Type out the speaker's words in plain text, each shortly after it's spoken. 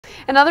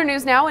In other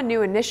news now, a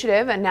new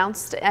initiative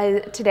announced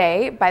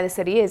today by the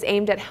city is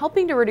aimed at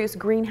helping to reduce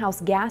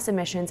greenhouse gas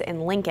emissions in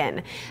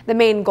Lincoln. The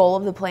main goal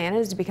of the plan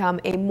is to become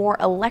a more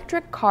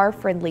electric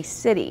car-friendly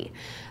city.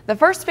 The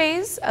first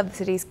phase of the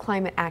city's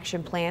climate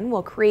action plan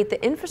will create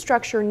the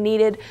infrastructure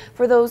needed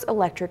for those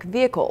electric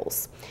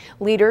vehicles.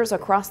 Leaders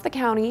across the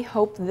county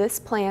hope this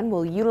plan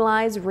will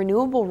utilize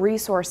renewable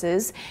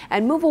resources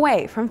and move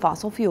away from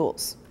fossil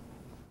fuels.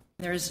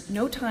 There is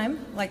no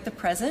time like the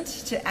present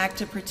to act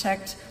to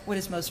protect what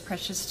is most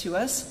precious to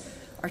us,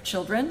 our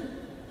children,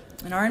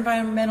 and our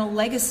environmental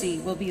legacy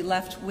will be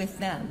left with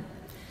them.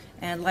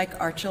 And like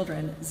our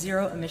children,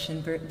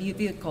 zero-emission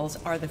vehicles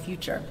are the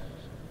future.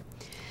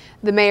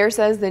 The mayor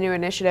says the new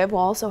initiative will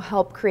also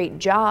help create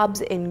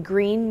jobs in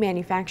green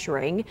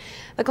manufacturing.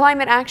 The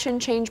Climate Action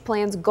Change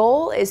Plan's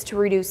goal is to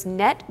reduce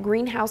net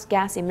greenhouse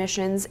gas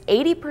emissions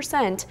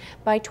 80%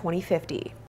 by 2050.